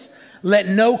like this. Let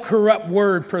no corrupt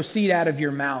word proceed out of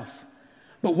your mouth,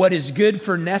 but what is good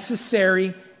for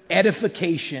necessary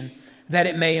edification, that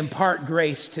it may impart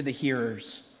grace to the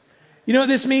hearers. You know what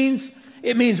this means?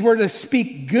 It means we're to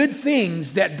speak good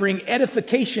things that bring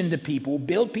edification to people,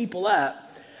 build people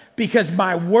up, because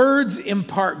my words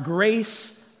impart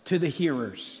grace to the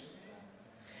hearers.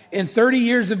 In 30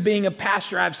 years of being a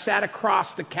pastor, I've sat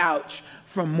across the couch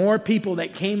from more people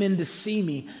that came in to see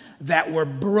me that were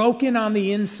broken on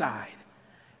the inside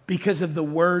because of the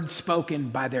words spoken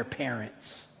by their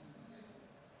parents,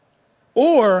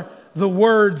 or the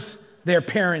words their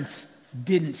parents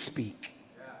didn't speak.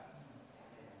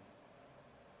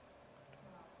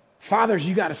 Fathers,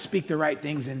 you got to speak the right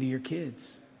things into your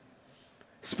kids,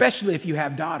 especially if you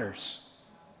have daughters.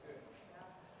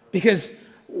 Because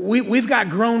we've got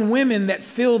grown women that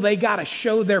feel they got to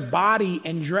show their body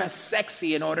and dress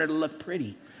sexy in order to look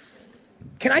pretty.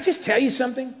 Can I just tell you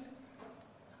something?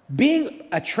 Being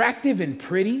attractive and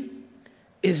pretty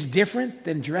is different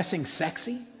than dressing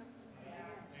sexy.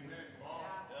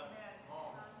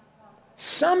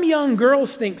 Some young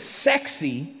girls think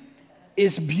sexy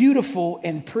is beautiful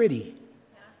and pretty.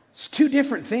 It's two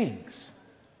different things.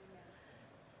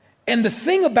 And the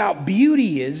thing about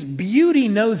beauty is, beauty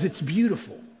knows it's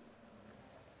beautiful.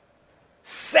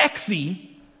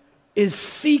 Sexy is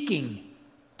seeking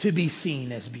to be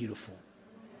seen as beautiful.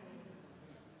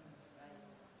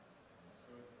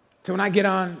 So when I get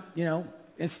on,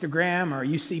 Instagram, or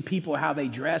you see people, how they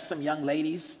dress, some young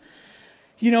ladies,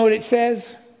 you know what it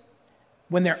says?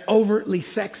 When they're overtly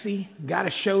sexy, got to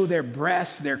show their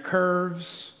breasts, their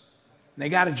curves. They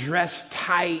got to dress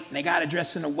tight. And they got to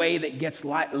dress in a way that gets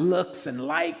looks and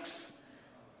likes.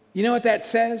 You know what that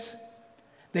says?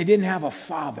 They didn't have a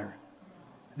father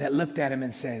that looked at him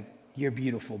and said, "You're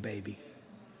beautiful, baby.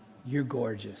 You're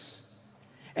gorgeous."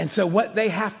 And so what they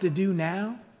have to do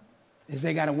now is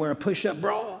they got to wear a push-up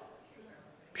bra,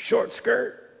 short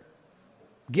skirt,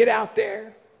 get out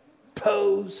there,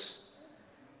 pose,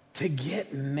 to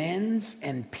get men's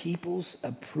and people's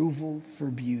approval for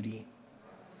beauty.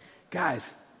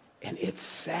 Guys, and it's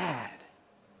sad.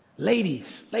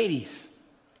 Ladies,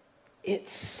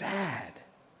 it's sad.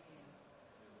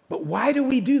 But why do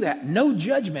we do that? No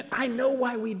judgment. I know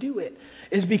why we do it.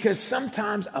 It's because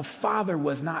sometimes a father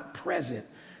was not present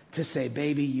to say,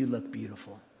 "Baby, you look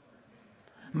beautiful."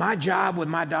 My job with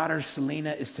my daughter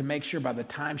Selena is to make sure by the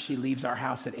time she leaves our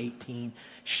house at 18,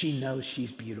 she knows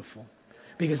she's beautiful,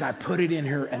 because I put it in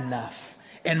her enough.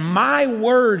 And my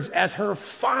words as her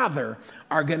father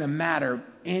are going to matter.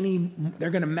 They're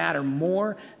going to matter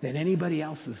more than anybody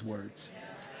else's words.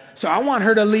 So I want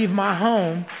her to leave my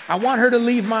home. I want her to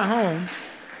leave my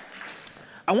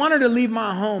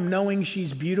home knowing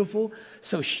she's beautiful,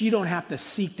 so she don't have to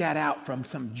seek that out from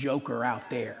some joker out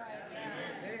there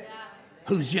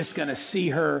who's just going to see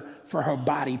her for her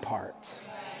body parts.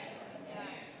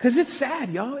 Because it's sad,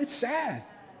 y'all. It's sad.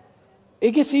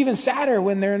 It gets even sadder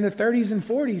when they're in their 30s and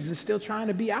 40s and still trying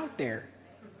to be out there.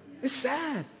 It's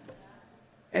sad.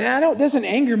 And it doesn't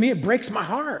anger me. It breaks my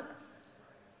heart.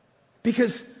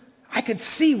 Because I could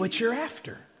see what you're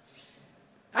after.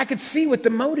 I could see what the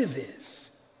motive is.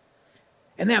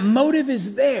 And that motive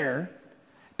is there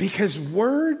because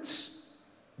words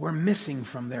were missing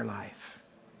from their life.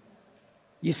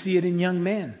 You see it in young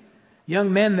men.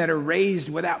 Young men that are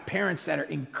raised without parents that are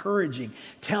encouraging,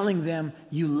 telling them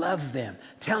you love them,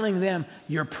 telling them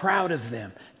you're proud of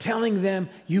them, telling them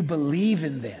you believe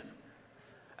in them.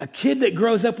 A kid that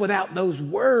grows up without those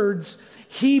words,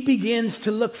 he begins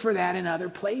to look for that in other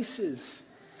places.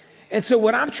 And so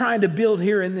what I'm trying to build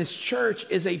here in this church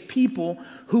is a people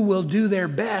who will do their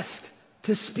best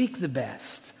to speak the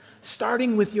best,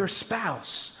 starting with your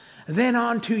spouse, then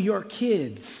on to your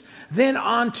kids, then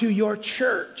on to your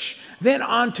church, then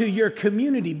on to your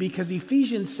community, because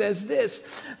Ephesians says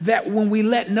this, that when we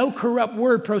let no corrupt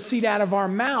word proceed out of our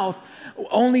mouth,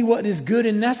 only what is good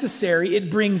and necessary, it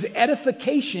brings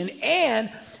edification and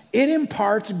it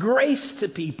imparts grace to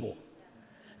people.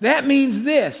 That means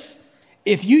this: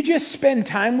 if you just spend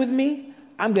time with me,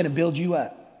 I'm going to build you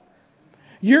up.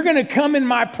 You're going to come in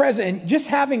my presence, and just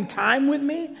having time with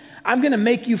me, I'm going to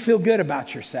make you feel good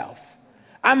about yourself.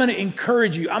 I'm going to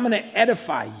encourage you. I'm going to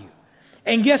edify you.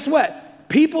 And guess what?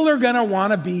 People are going to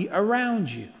want to be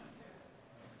around you.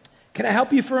 Can I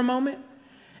help you for a moment?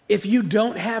 If you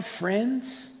don't have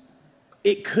friends,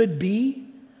 it could be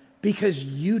because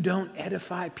you don't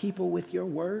edify people with your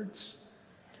words.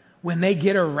 When they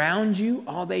get around you,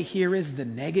 all they hear is the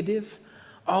negative.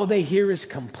 All they hear is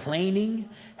complaining,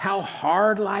 how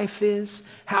hard life is,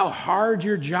 how hard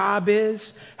your job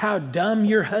is, how dumb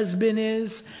your husband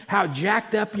is, how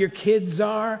jacked up your kids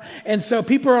are. And so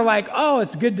people are like, "Oh,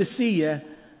 it's good to see you.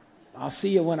 I'll see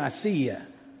you when I see you."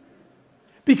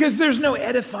 Because there's no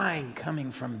edifying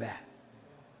coming from that.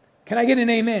 Can I get an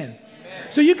amen?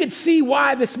 So you could see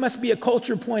why this must be a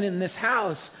culture point in this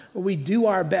house where we do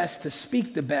our best to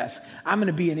speak the best. I'm going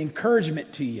to be an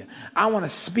encouragement to you. I want to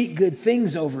speak good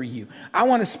things over you. I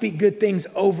want to speak good things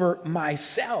over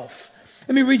myself.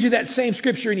 Let me read you that same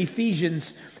scripture in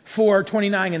Ephesians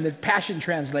 4:29 in the Passion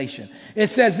Translation. It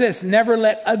says this, never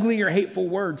let ugly or hateful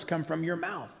words come from your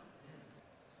mouth.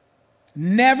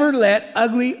 Never let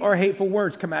ugly or hateful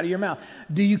words come out of your mouth.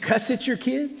 Do you cuss at your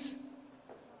kids?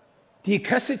 Do you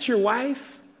cuss at your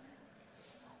wife?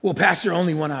 Well, Pastor,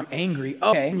 only when I'm angry.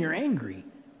 Okay, when you're angry.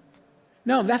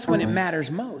 No, that's when it matters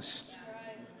most.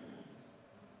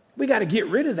 We got to get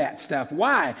rid of that stuff.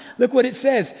 Why? Look what it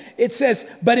says. It says,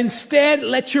 but instead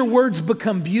let your words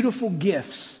become beautiful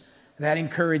gifts that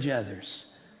encourage others.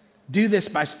 Do this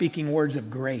by speaking words of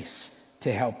grace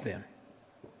to help them.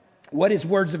 What is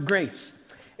words of grace?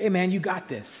 Hey man, you got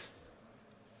this.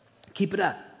 Keep it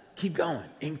up. Keep going.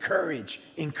 Encourage,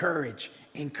 encourage,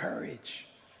 encourage.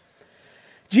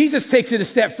 Jesus takes it a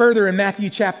step further in Matthew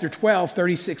chapter 12,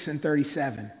 36 and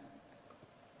 37.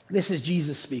 This is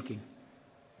Jesus speaking.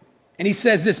 And he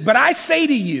says this, but I say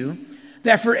to you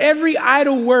that for every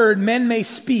idle word men may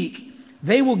speak,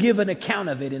 they will give an account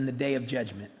of it in the day of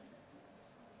judgment.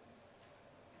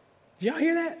 Did y'all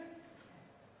hear that?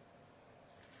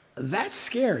 That's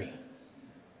scary.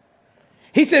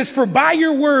 He says, for by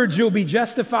your words you'll be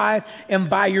justified, and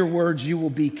by your words you will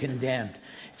be condemned.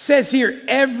 It says here,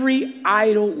 every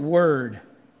idle word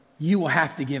you will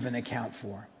have to give an account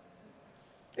for.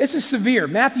 This is severe.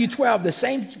 Matthew 12, the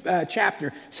same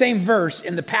chapter, same verse,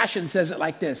 in the Passion says it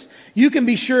like this. You can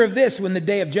be sure of this when the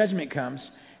day of judgment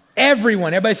comes.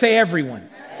 Everyone, everybody say everyone.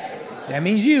 Everyone. That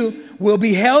means you will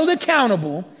be held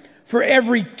accountable for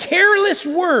every careless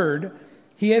word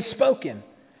he has spoken.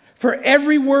 For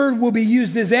every word will be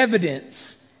used as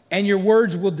evidence, and your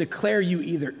words will declare you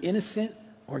either innocent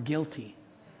or guilty.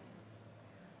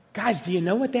 Guys, do you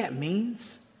know what that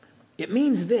means? It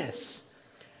means this.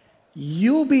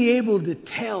 You'll be able to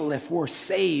tell if we're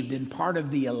saved and part of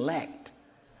the elect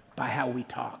by how we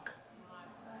talk.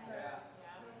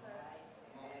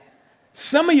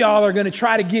 Some of y'all are going to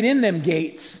try to get in them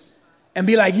gates and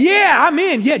be like, yeah, I'm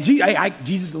in. Yeah,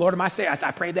 Jesus, the Lord of my Savior.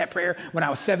 I prayed that prayer when I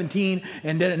was 17.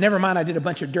 And never mind, I did a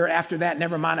bunch of dirt after that.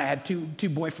 Never mind, I had two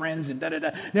boyfriends and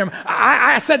da-da-da. Never mind,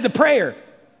 I said the prayer.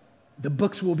 The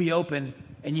books will be open.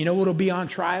 And you know what will be on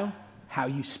trial? How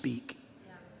you speak.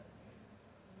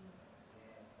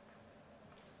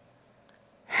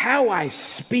 How I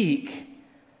speak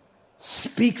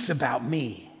speaks about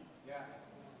me.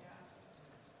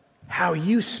 How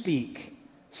you speak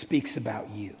speaks about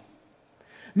you.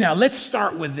 Now, let's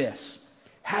start with this.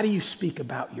 How do you speak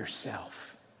about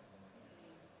yourself?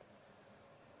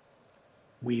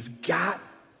 We've got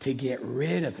to get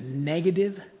rid of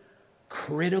negative,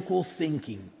 critical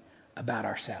thinking about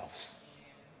ourselves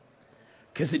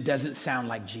because it doesn't sound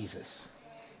like Jesus.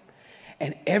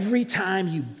 And every time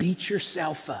you beat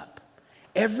yourself up,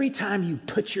 every time you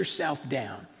put yourself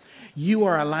down, you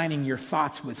are aligning your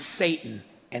thoughts with Satan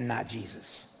and not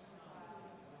Jesus.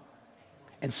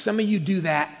 And some of you do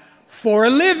that for a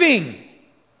living.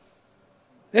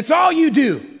 That's all you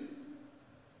do.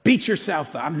 Beat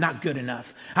yourself up. I'm not good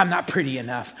enough. I'm not pretty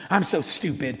enough. I'm so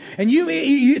stupid. And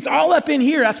it's all up in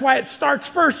here. That's why it starts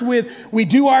first with we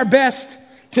do our best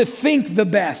to think the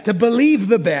best, to believe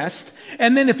the best.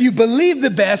 And then if you believe the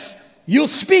best, you'll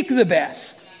speak the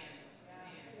best.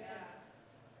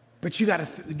 But you got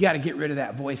to get rid of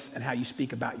that voice and how you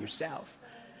speak about yourself.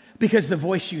 Because the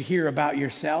voice you hear about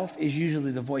yourself is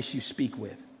usually the voice you speak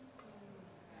with.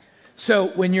 So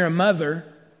when you're a mother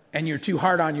and you're too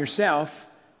hard on yourself,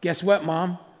 guess what,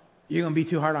 Mom? You're going to be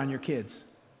too hard on your kids.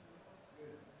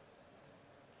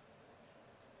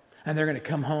 And they're going to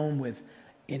come home with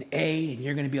an A, and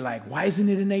you're going to be like, why isn't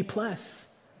it an A+?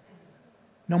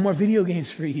 No more video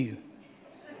games for you.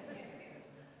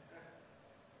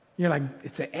 You're like,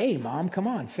 it's an A, Mom, come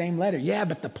on, same letter. Yeah,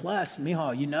 but the plus,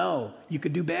 mijo, you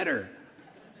could do better.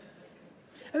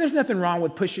 And there's nothing wrong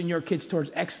with pushing your kids towards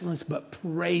excellence, but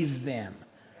praise them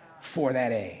for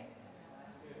that A.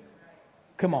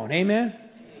 Come on, amen?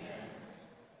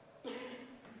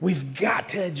 We've got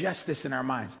to adjust this in our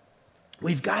minds.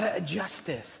 We've got to adjust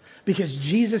this because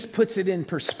Jesus puts it in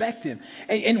perspective.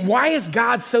 And why is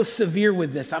God so severe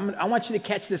with this? I want you to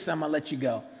catch this, I'm going to let you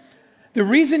go. The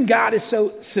reason God is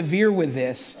so severe with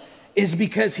this is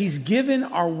because he's given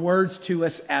our words to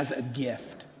us as a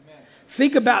gift. Amen.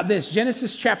 Think about this,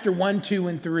 Genesis chapter 1, 2,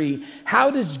 and 3. How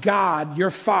does God,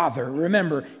 your Father,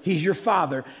 remember, he's your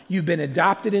Father. You've been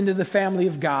adopted into the family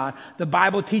of God. The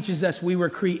Bible teaches us we were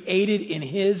created in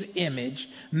his image,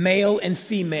 male and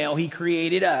female. He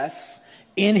created us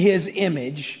in his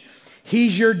image.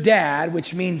 He's your dad,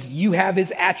 which means you have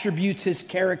his attributes, his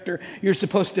character. You're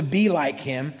supposed to be like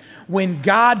him. When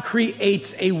God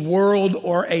creates a world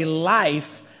or a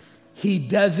life, he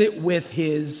does it with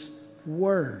his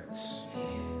words.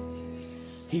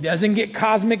 He doesn't get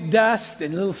cosmic dust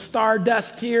and little star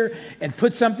dust here and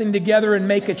put something together and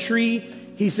make a tree.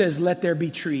 He says, let there be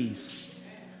trees.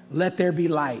 Let there be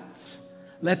lights.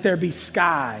 Let there be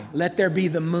sky. Let there be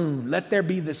the moon. Let there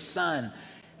be the sun.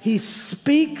 He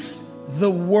speaks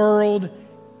the world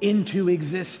into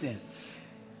existence.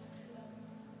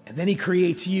 And then he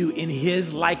creates you in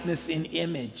his likeness and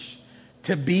image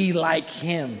to be like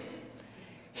him.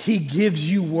 He gives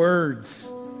you words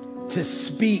to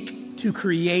speak, to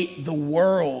create the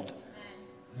world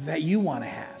that you want to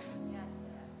have.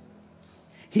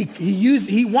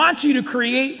 He wants you to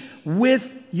create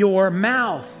with your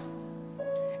mouth.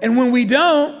 And when we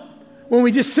don't, when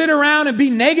we just sit around and be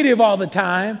negative all the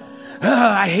time,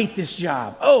 I hate this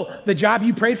job. Oh, the job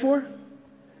you prayed for?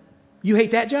 You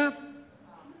hate that job?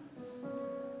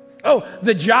 Oh,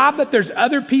 the job that there's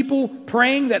other people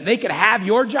praying that they could have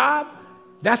your job?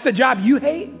 That's the job you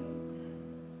hate?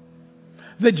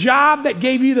 The job that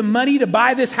gave you the money to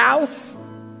buy this house?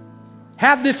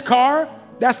 Have this car?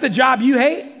 That's the job you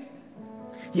hate?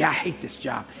 Yeah, I hate this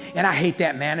job. And I hate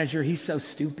that manager. He's so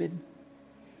stupid.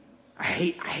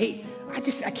 I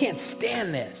can't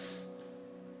stand this.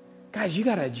 Guys, you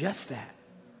got to adjust that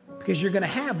because you're going to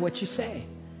have what you say.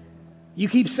 You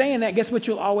keep saying that, guess what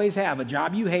you'll always have? A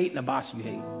job you hate and a boss you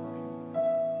hate.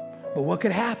 But what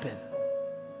could happen?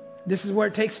 This is where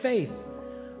it takes faith.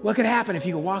 What could happen if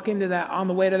you could walk into that on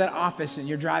the way to that office and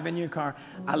you're driving your car?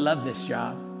 I love this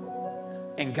job.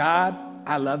 And God,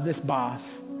 I love this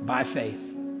boss by faith.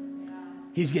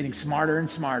 He's getting smarter and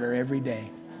smarter every day.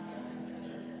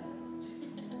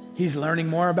 He's learning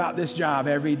more about this job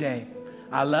every day.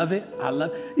 I love it.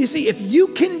 You see, if you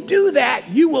can do that,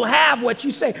 you will have what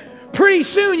you say. Pretty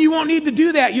soon, you won't need to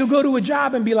do that. You'll go to a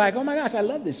job and be like, oh my gosh, I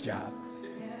love this job.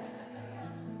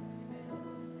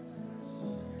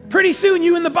 Pretty soon,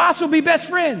 you and the boss will be best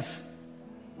friends.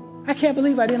 I can't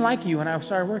believe I didn't like you when I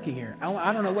started working here.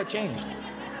 I don't know what changed.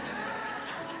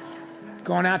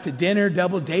 Going out to dinner,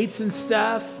 double dates and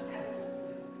stuff.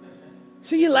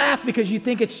 So you laugh because you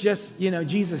think it's just,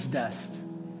 Jesus dust.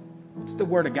 It's the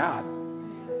Word of God.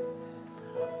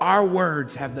 Our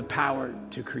words have the power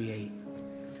to create.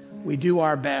 We do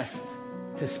our best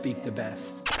to speak the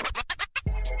best.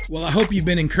 Well, I hope you've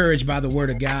been encouraged by the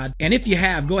Word of God. And if you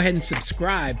have, go ahead and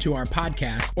subscribe to our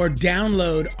podcast or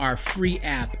download our free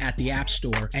app at the App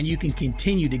Store, and you can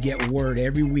continue to get Word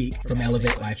every week from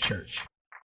Elevate Life Church.